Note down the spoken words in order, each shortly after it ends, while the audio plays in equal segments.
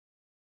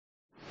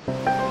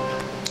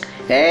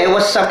Hey,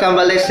 what's up,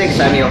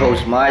 Kambalistics? I'm your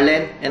host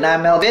Marlon. And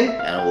I'm Melvin.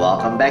 And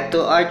welcome back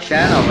to our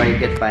channel where you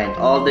can find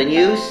all the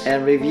news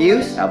And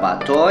reviews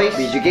about toys,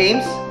 video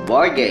games,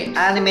 board games,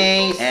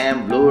 animes,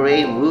 and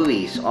Blu-ray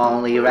movies.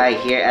 Only right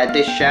here at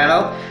this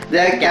channel,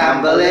 the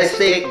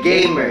Kambalistic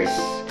Gamers.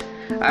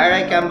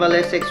 Alright,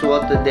 Kambalistics,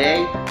 well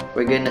today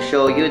we're gonna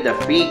show you the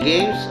free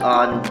games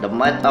on the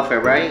month of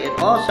February and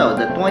also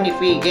the 20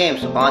 free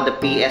games on the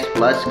PS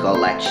Plus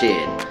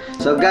collection.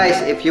 So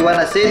guys, if you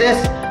wanna see this,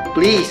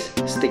 please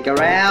stick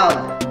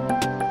around.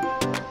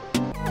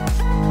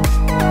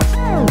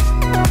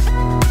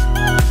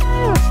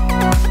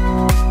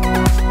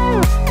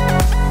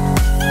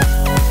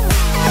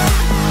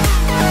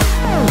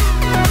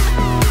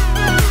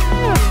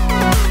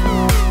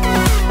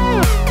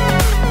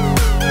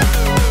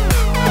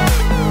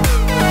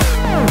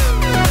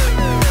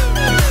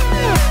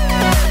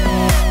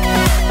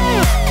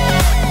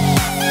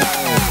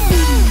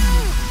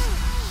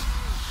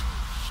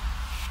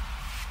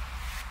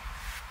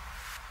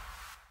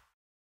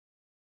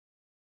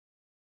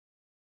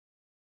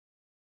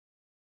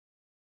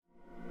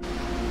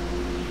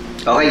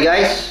 Okay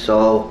guys,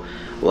 so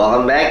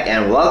welcome back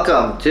and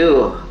welcome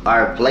to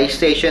our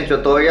PlayStation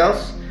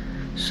tutorials.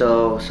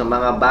 So sa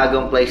mga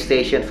bagong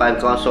PlayStation 5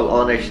 console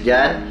owners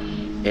dyan,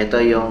 ito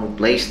yung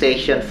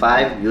PlayStation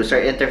 5 user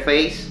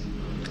interface.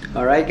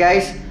 Alright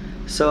guys,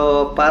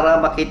 so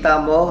para makita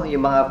mo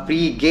yung mga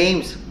free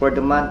games for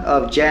the month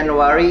of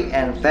January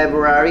and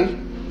February,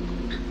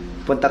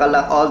 punta ka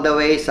lang all the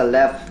way sa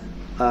left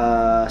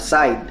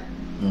side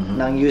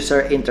ng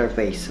user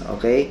interface.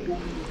 Okay,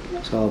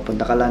 so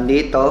punta ka lang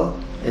dito.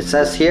 It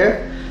says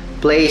here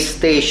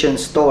PlayStation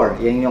Store.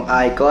 Yan yung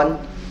icon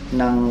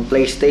ng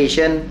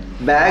PlayStation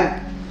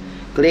bag.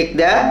 Click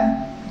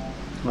that.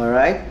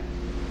 Alright,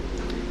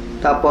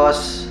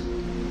 tapos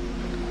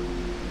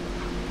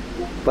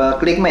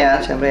pag-click mo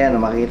yan, syempre yan,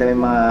 makikita mo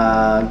yung mga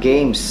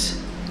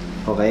games.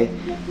 Okay,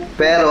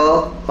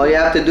 pero all you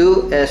have to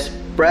do is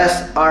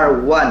press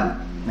R1.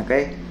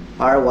 Okay,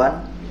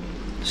 R1.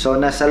 So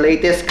nasa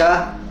latest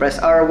ka, press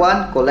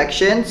R1,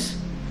 collections,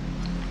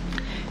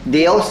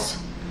 deals,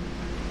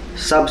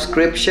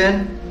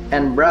 subscription,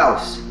 and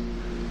browse.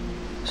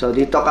 So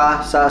dito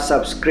ka sa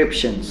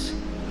subscriptions.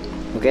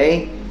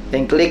 Okay,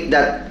 then click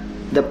that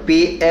the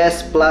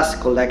PS Plus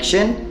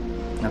collection.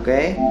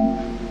 Okay,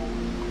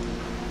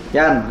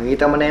 yan,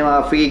 makikita mo na yung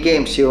mga free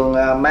games, yung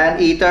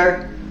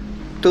Maneater,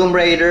 Tomb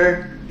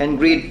Raider, and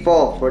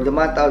Greedfall for the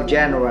month of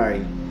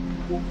January.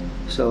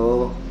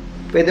 So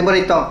pwede mo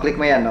rito, click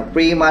mo yan, no?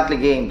 Pre-monthly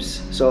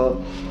games. So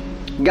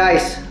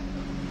guys,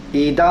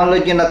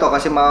 i-download nyo na to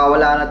kasi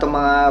mawawala na itong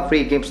mga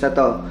free games na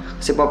to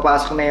kasi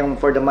papasok na yung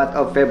for the month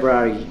of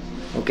February.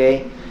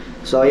 Okay,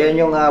 so yan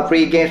yung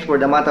free games for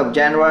the month of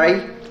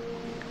January: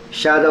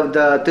 Shadow of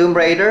the Tomb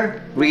Raider,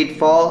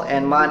 Greedfall,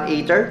 and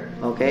Maneater.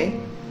 Okay,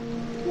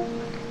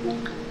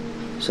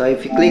 so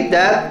if you click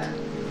that,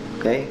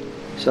 okay,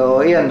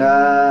 so ayan,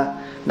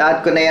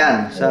 na-add ko na yan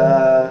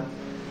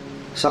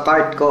sa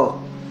cart ko.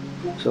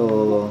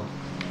 So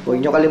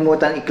huwag nyo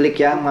kalimutan i-click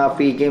yan, mga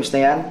free games na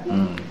yan.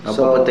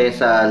 So pupunta yun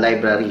sa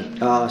library.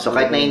 So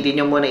kahit na hindi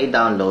nyo muna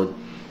i-download,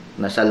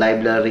 nasa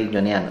library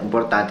nyo na yan.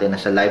 Importante,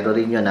 nasa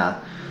library nyo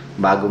na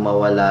bago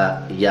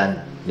mawala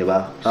yan, di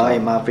ba? So, okay,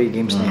 mga free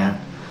games na yan.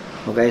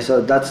 Okay, so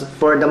that's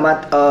for the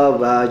month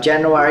of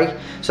January.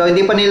 So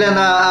hindi pa nila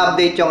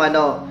na-update yung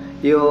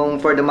yung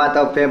for the month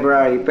of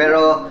February,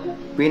 pero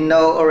we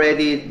know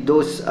already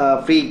those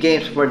free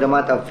games for the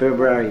month of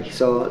February.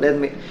 So let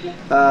me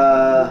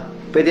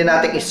pwede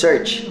nating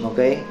i-search.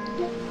 Okay,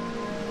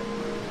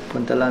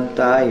 punta lang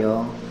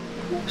tayo.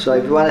 So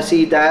if you wanna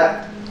see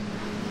that,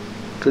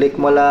 click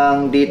mo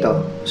lang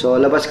dito. So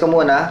labas ka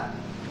muna,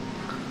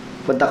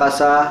 punta ka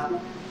sa,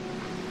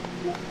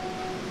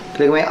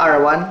 click mo yung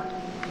R1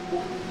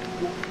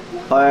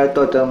 or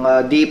itong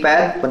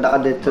D-pad, punta ka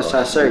dito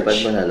sa search. D-pad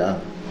mo na lang.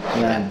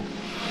 Yan.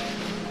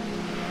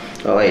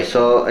 Okay,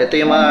 so ito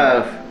yung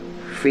mga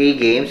free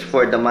games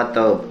for the month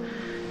of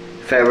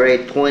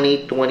February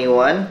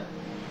 2021.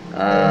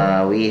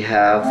 We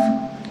have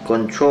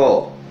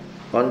Control.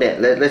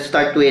 Let's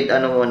start with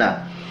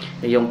muna,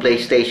 yung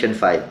PlayStation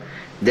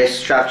 5,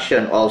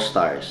 Destruction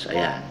Allstars.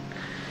 Ayan.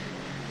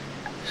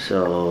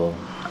 So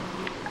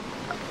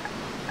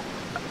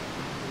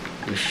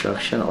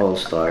Destruction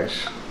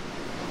Allstars.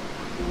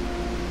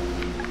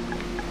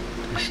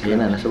 Yan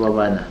na, nasa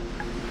baba na.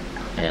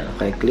 Ayan.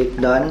 Okay, click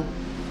done.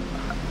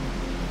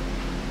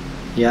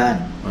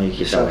 Yan.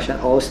 Destruction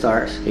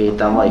Allstars.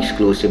 Kita mo,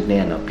 exclusive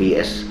na yan, no?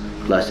 PS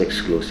Plus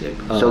exclusive.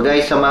 So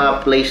guys, sa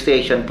mga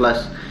PlayStation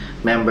Plus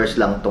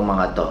members lang tong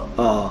mga to.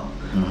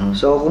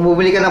 So kung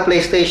bumili ka ng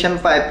PlayStation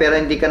 5 pero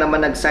hindi ka naman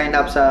nag-sign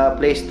up sa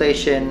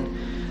PlayStation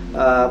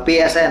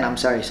PSN,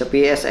 sa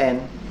PSN,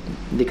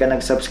 hindi ka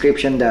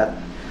nag-subscription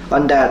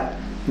on that,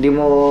 hindi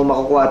mo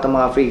makukuha itong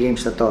mga free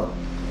games na to.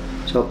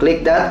 So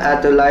click that,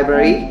 add to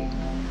library.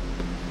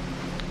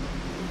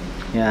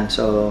 Yan,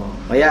 so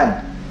ayan.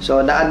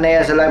 So na-add na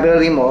yan sa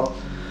library mo.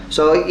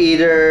 So,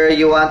 either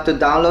you want to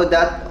download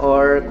that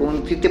or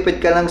kung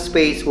titipid ka ng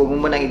space, huwag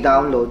mo munang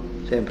i-download.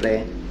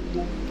 Siyempre.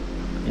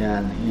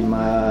 Yan.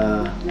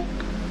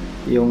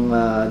 Yung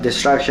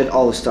Destruction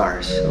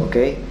Allstars.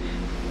 Okay?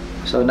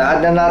 So,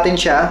 na-add na natin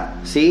siya.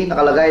 See?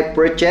 Nakalagay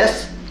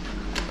purchase.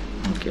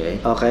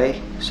 Okay. Okay.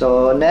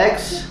 So,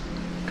 next.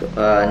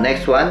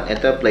 Next one.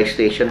 Ito,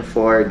 PlayStation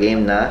 4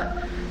 game na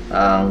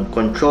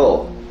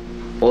Control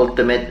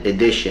Ultimate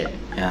Edition.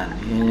 Yan.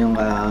 Yun yung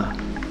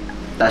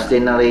Taas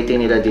din ang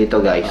rating nila dito,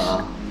 guys.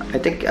 I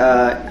think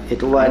it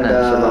won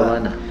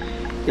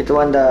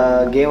the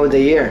Game of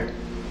the Year.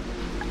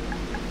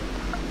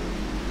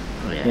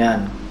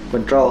 Yan.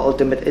 Control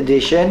Ultimate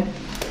Edition.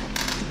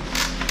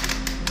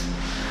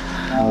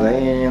 Okay,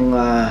 yun yung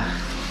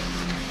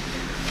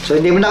so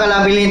hindi mo na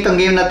kailangan bilhin itong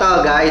game na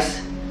to, guys.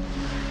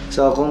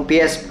 So kung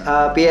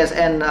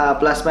PSN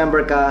Plus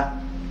member ka,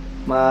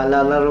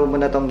 malalaro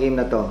mo na tong game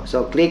na to.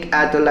 So click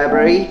add to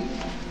library.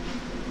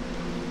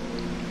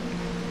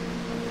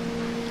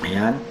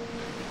 Ayan.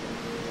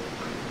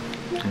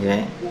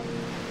 Okay.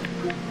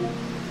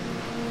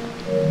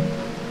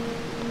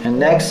 And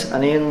next,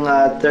 ano yung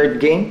third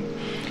game?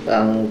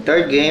 Ang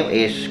third game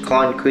is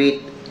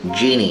Concrete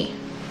Genie.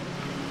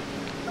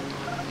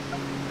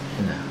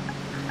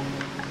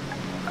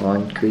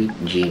 Concrete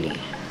Genie.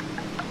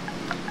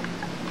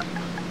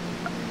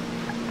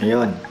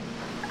 Ayun.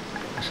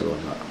 So,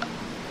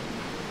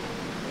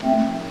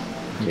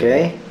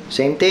 okay.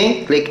 Same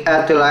thing. Click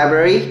add to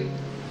library.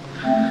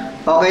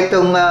 Okay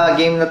itong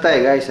game na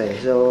tayo, guys.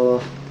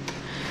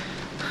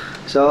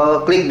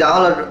 So, click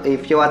download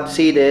if you want to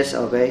see this.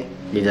 Okay.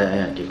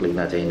 Ayan, click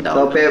natin yung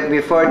So, download.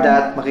 before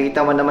that,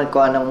 makikita mo naman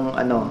kung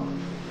anong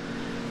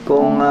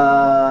kung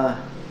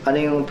ano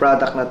yung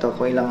product na to,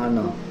 kung ilang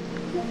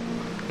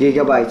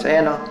gigabytes.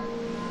 Ayan,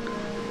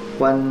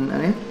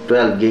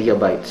 12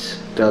 gigabytes.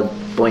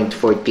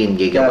 12.14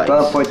 gigabytes. Yeah,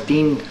 12,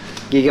 14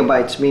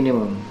 gigabytes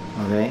minimum.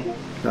 Okay.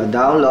 So,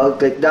 download.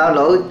 Click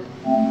download.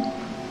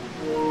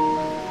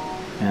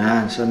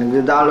 Ayan. So,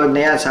 nag-download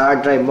na yan sa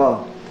hard drive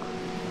mo.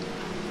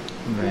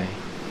 Okay.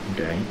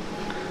 Okay.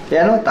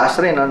 Yan, taas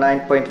rin,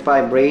 9.5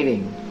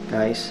 rating,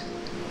 guys.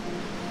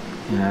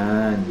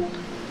 Yan.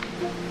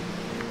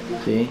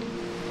 See?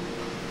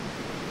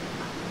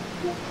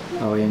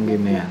 Yung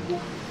game na yan.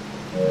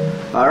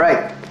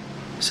 Alright.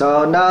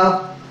 So,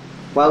 now,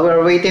 while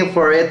we're waiting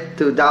for it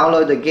to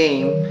download the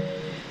game,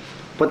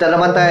 punta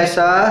naman tayo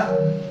sa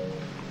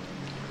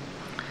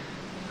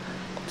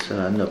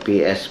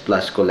PS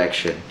Plus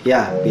Collection.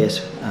 yeah,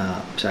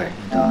 sorry.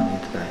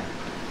 Dito tayo.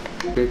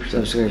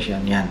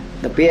 Subscription, yan.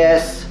 The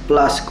PS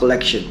Plus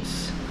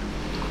Collections.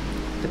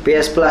 The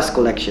PS Plus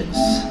Collections.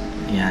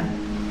 Yan.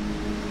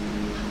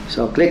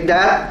 So, click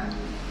that.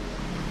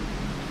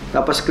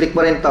 Tapos, click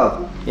mo rin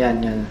to.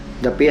 Yan.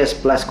 The PS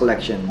Plus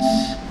Collections.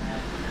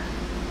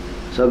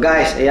 So,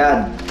 guys,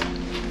 ayan.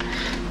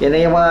 Yan na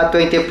yung mga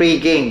 20 free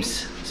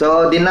games.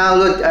 So,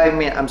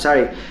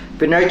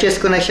 pinurchase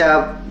ko na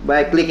siya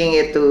by clicking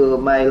it to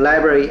my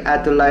library,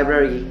 add to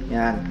library.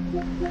 Yan.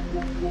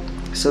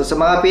 So, sa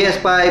mga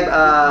PS5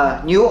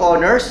 new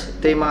owners,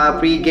 ito yung mga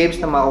free games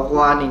na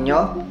makukuha ninyo.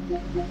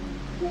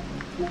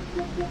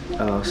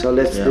 So,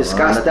 let's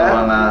discuss that.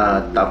 Mga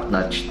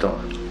top-notch to.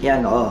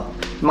 Yan,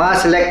 mga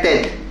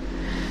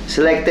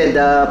selected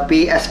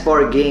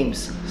PS4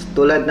 games.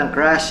 Tulad ng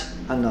Crash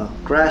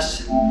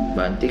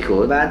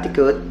Bandicoot.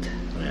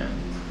 Yeah.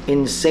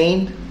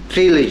 Insane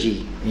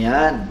Trilogy.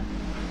 Yan.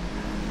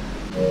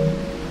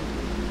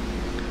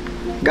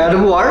 God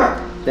of War.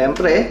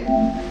 Siyempre.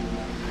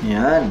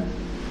 Yan.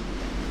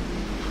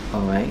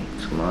 Okay.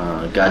 So,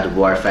 mga God of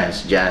War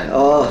fans dyan.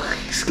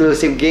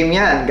 Exclusive game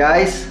yan,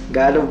 guys.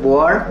 God of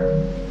War.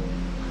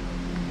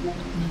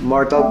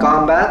 Mortal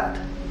Kombat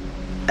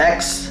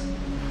X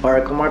or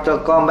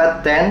Mortal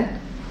Kombat 10.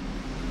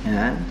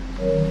 Yan.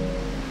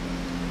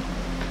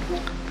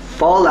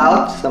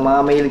 Fallout sa mga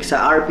mahilig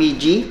sa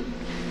RPG.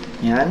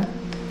 Yan.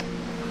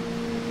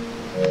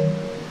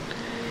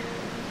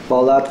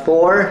 Fallout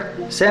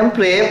 4.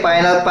 Siyempre,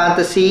 Final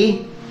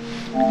Fantasy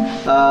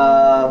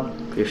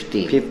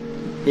 15.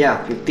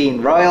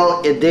 15 Royal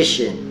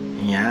Edition.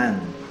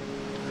 Yan.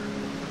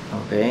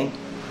 Okay.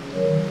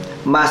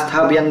 Must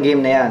have yung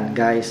game na yan,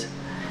 guys.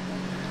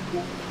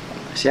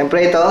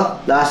 Siyempre ito,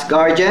 Last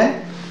Guardian.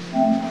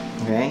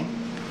 Okay.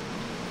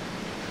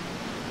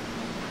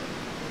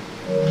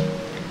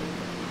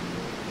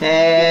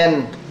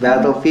 And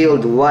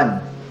Battlefield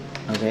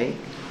 1. Okay.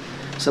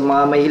 Sa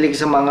mga mahilig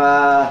sa mga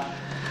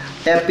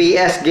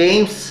FPS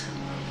games.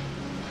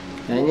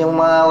 Yan yung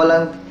mga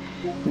walang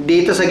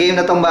dito sa game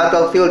na tong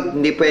Battlefield,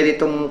 hindi pwede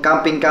itong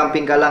camping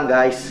ka lang,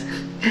 guys.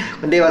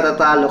 Hindi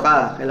matatalo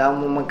ka. Kailangan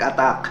mo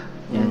mag-attack.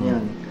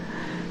 Yan.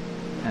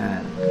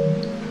 Yan.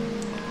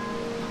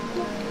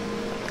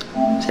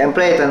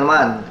 Siyempre, ito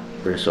naman.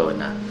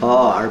 Persona.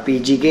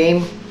 RPG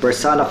game.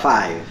 Persona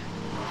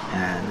 5.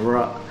 Yan.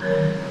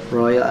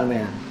 Royal, ano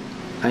yan?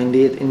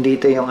 Hindi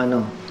ito yung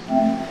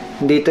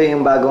hindi ito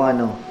yung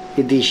bagong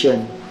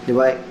edition. Di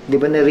ba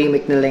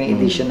na-remake nila yung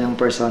edition ng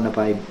Persona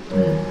 5?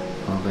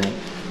 Okay.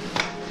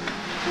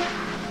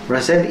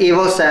 Resident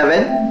Evil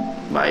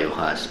 7.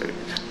 Biohazard.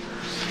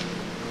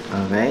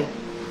 Okay.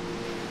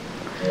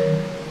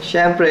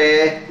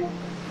 Siyempre,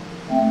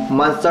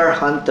 Monster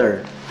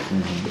Hunter.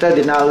 Ito,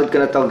 dinownload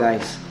ko na to,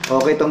 guys.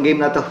 Okay tong game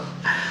na to.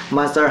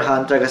 Monster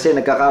Hunter kasi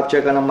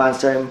nagka-capture ka ng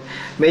monster.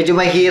 Medyo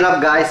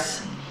mahirap,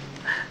 guys.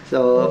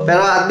 So,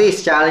 pero at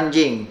least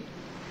challenging.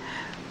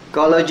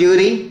 Call of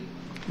Duty,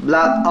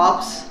 Black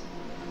Ops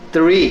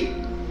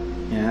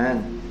 3. Yan.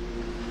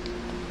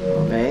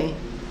 Okay.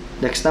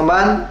 Next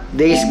naman,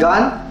 Days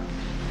Gone.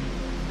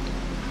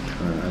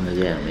 Ano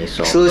yan? May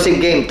software. Exclusive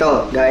game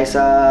to, guys.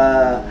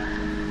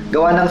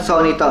 Gawa ng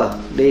Sony to,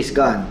 Days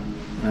Gone.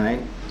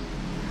 Alright.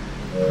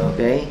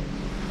 Okay.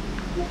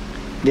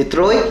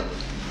 Detroit,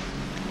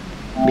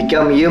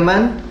 Become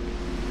Human.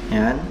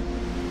 Yan.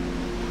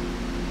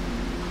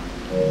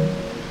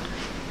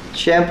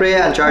 Siyempre,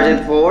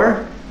 Uncharted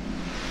 4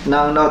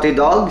 ng Naughty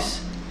Dogs.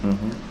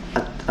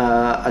 At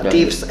A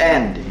Thief's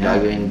End.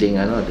 Gagawin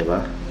ding ano, di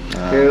ba?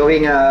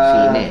 Gagawing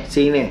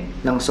sine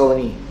ng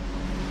Sony.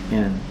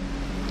 Yan.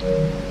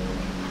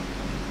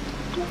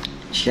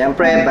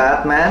 Siyempre,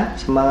 Batman.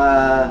 Sa mga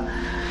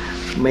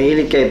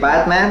mahilig kay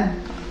Batman,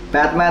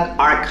 Batman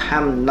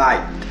Arkham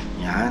Knight.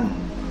 Yan.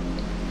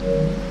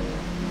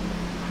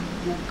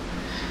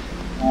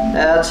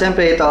 At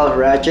siyempre ito,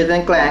 Ratchet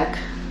and Clank.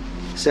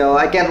 So,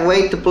 I can't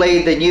wait to play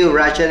the new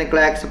Ratchet and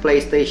Clank sa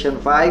PlayStation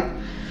 5.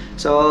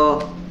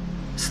 So,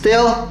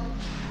 still,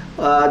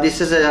 this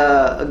is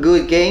a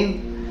good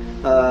game.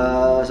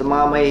 Sa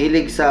mga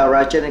mahilig sa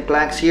Ratchet and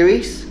Clank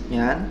series.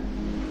 Yan.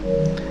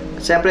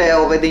 Siyempre,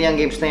 okay din yung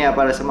games na yan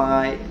para sa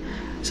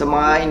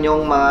mga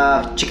inyong mga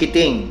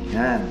chikiting.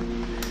 Yan.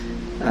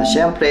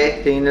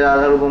 Siyempre, ito yung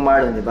nilalaro mo,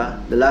 Marlon, di ba?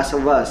 The Last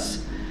of Us.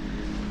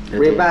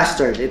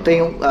 Remastered. Ito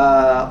yung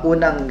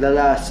unang The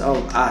Last of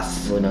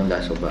Us. Unang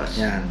Last of Us.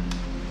 Yan.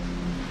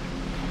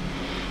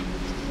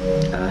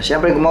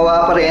 Siyempre,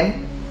 gumawa pa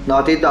rin.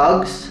 Naughty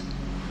Dogs.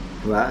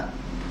 Di ba?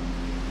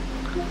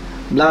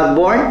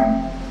 Bloodborne.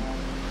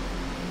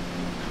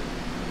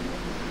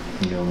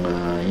 Yung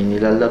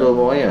nilalaro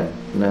mo ngayon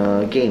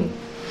na game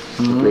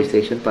sa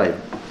PlayStation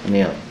 5. Ano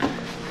yun?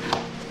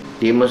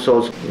 Demon's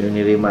Souls, yung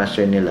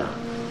ni-remaster nila.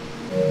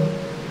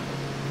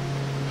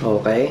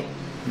 Okay.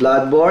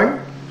 Bloodborne.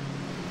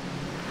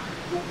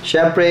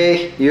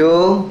 Siyempre,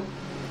 yung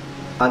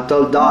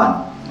Until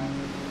Dawn.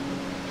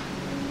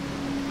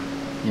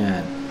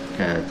 Yan.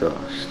 Yan ito.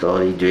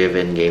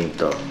 Story-driven game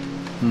to.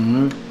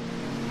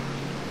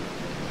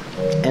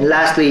 And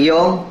lastly,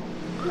 yung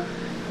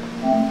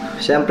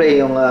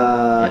siyempre, yung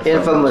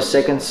Infamous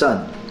Second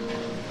Son.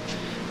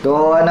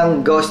 Gawa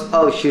ng Ghost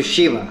of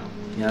Tsushima.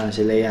 Yan,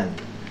 sila yan.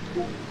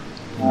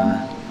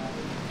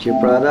 Yung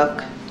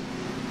product.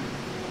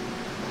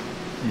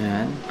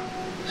 Yan.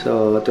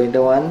 So,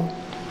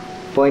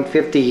 21.50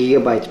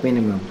 gigabytes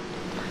minimum.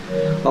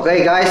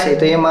 Okay guys,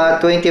 ito yung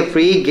mga 20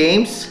 free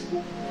games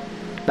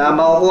na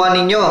makukuha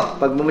ninyo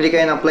pag bumili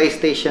kayo ng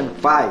PlayStation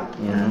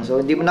 5. Yan.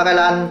 So, hindi mo na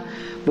kailangan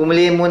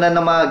bumili muna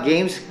ng mga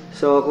games.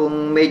 So,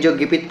 kung medyo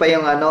gipit pa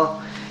yung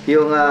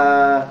yung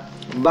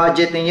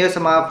budget ninyo sa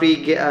mga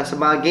sa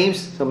mga games.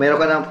 So, meron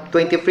ka ng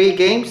 20 free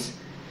games.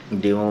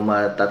 Hindi mo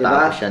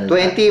matatapos yan.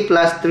 20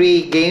 plus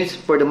 3 games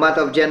for the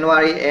month of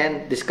January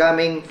and this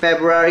coming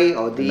February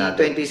o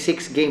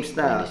 26 games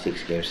na.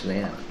 26 games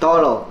na yan.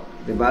 Total,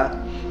 di ba?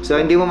 So,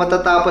 hindi mo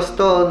matatapos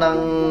to ng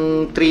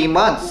 3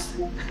 months.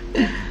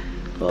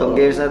 Itong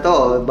games na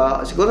to.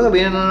 Siguro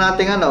sabihin na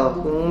natin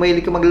kung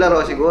mahilig ka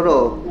maglaro,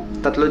 siguro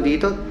 3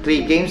 dito,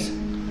 3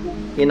 games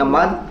in a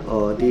month,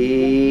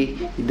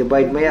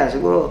 i-divide mo yan.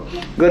 Siguro,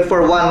 good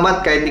for 1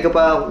 month kahit hindi ka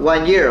pa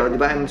 1 year, di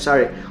ba? I'm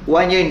sorry.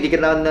 1 year, hindi ka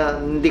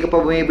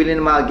pa bumibili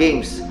ng mga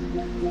games.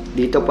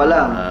 Dito pa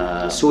lang,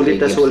 sulit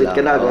na sulit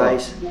ka na,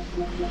 guys.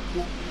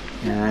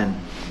 Yan.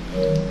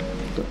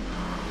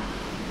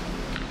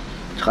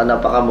 Saka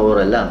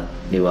napakamura lang,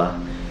 di ba?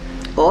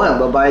 Oo,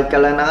 nagbabayad ka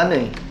lang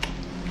ng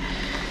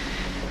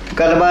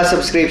Kano ba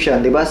subscription,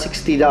 di ba?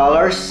 $60,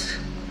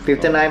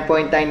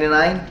 $59.99,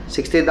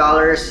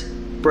 $60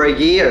 per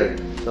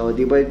year. So,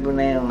 divide mo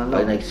na yung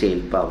Pag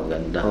nag-sale pa,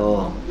 maganda.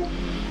 Oo.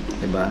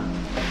 Diba?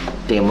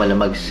 Tingnan mo lang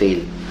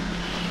mag-sale.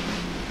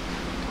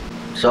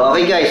 So,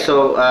 okay guys.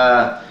 So,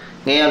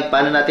 ngayon,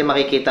 paano natin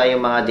makikita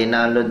yung mga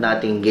dinownload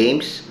nating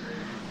games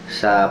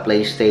sa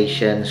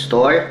PlayStation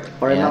Store?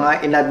 Or yung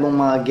mga in-add mong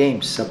mga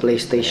games sa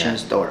PlayStation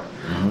Store.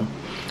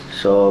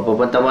 So,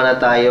 pupunta muna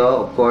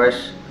tayo, of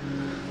course,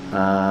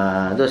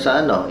 doon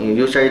sa yung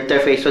user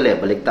interface ulit.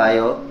 Balik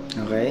tayo.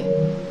 Okay.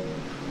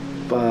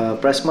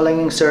 Press mo lang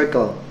yung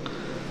circle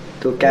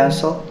to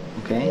cancel.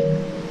 Okay.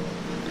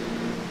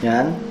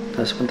 Yan.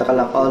 Tapos punta ka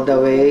lang all the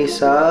way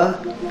sa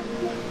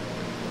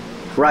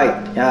right.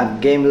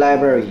 Yan. Game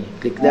library.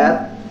 Click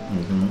that.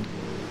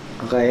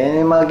 Okay.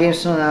 Yan yung mga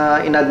games na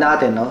in-add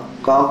natin.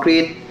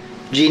 Concrete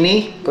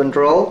Genie.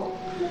 Control.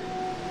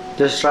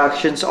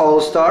 Destructions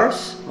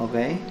Allstars.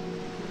 Okay.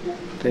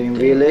 Ito yung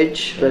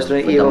Village.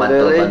 Resident Evil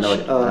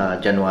Village.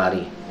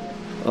 January.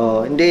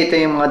 Hindi. Ito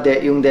yung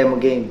mga yung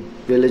demo game.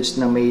 Village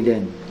na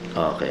Maiden.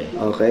 Okay.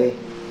 Okay.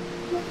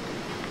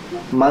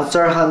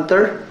 Monster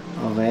Hunter.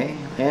 Okay?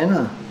 Ayan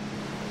na.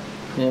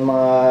 Yung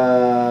mga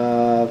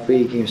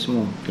free games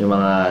mo. Yung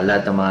mga,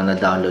 lahat ng mga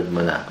na-download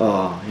mo na.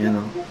 Oo, yan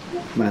o.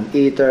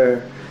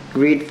 Maneater,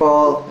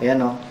 Greedfall,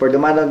 ayan o. For the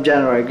month of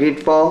January,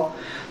 Greedfall,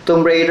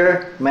 Tomb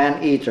Raider,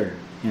 Maneater.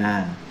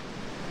 Yan.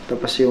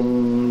 Tapos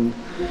yung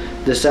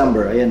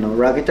December, ayan o.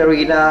 Rocket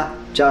Arena,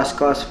 Just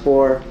Cause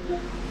 4,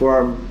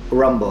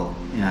 Rumble.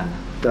 Yan.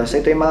 Tapos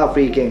ito yung mga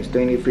free games,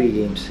 20 free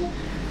games.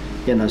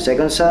 Yan o.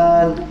 Second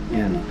Son,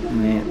 yan.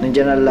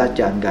 Nandiyan na lahat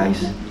yan,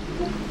 guys.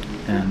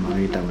 Yan,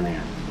 makikita mo na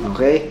yan.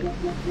 Okay?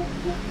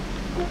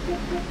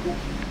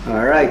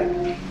 Alright.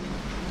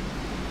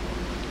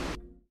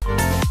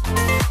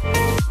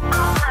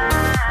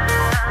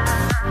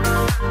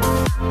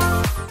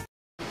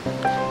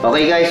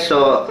 Okay guys,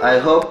 so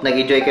I hope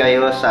nag-enjoy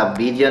kayo sa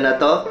video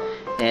na to,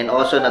 and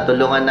also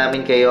natulungan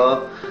namin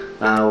kayo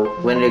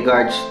when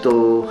regards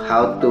to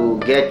how to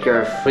get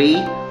your free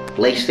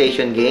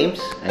PlayStation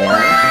games. Ayan.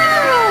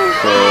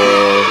 So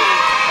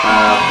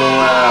kung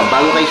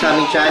bago kayo sa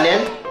aming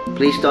channel,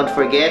 please don't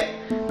forget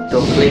to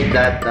click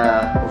that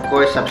of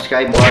course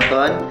subscribe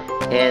button,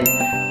 and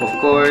of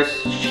course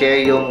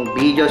share yung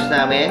videos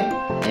namin,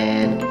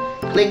 and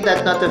click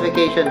that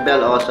notification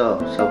bell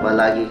also, so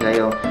palagi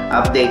kayong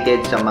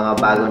updated sa mga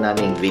bago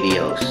naming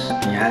videos.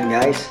 Yan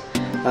guys.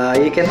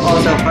 You can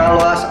also follow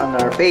us on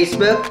our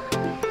Facebook,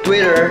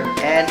 Twitter,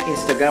 and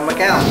Instagram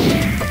account.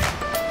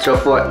 So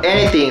for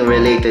anything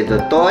related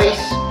to toys,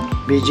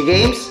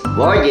 Videogames,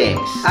 board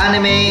games,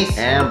 animes,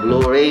 and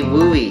Blu-ray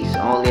movies,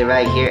 only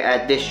right here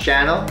at this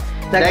channel,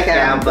 the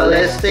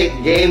Kambalistic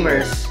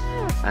Gamerz.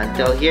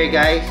 Until here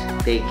guys,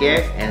 take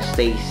care and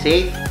stay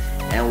safe,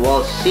 and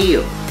we'll see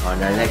you on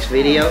our next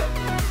video.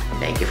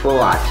 Thank you for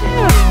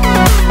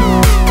watching.